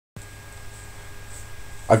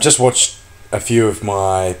I've just watched a few of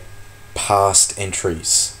my past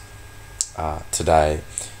entries today,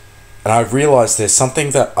 and I've realised there's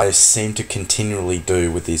something that I seem to continually do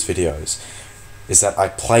with these videos, is that I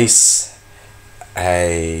place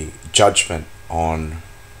a judgment on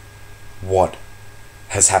what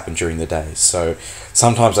has happened during the day. So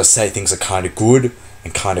sometimes I say things are kind of good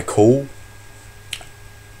and kind of cool,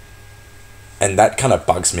 and that kind of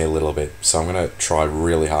bugs me a little bit, so I'm going to try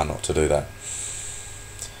really hard not to do that.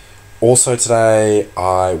 Also today,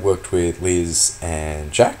 I worked with Liz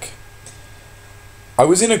and Jack. I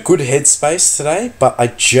was in a good headspace today, but I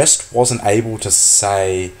just wasn't able to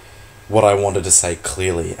say what I wanted to say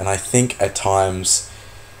clearly. And I think at times,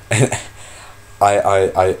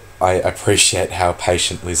 I appreciate how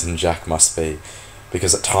patient Liz and Jack must be,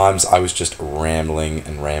 because at times I was just rambling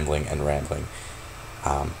and rambling and rambling.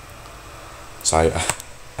 So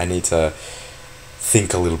I need to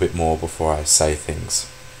think a little bit more before I say things,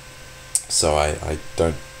 so I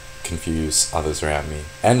don't confuse others around me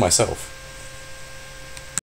and myself.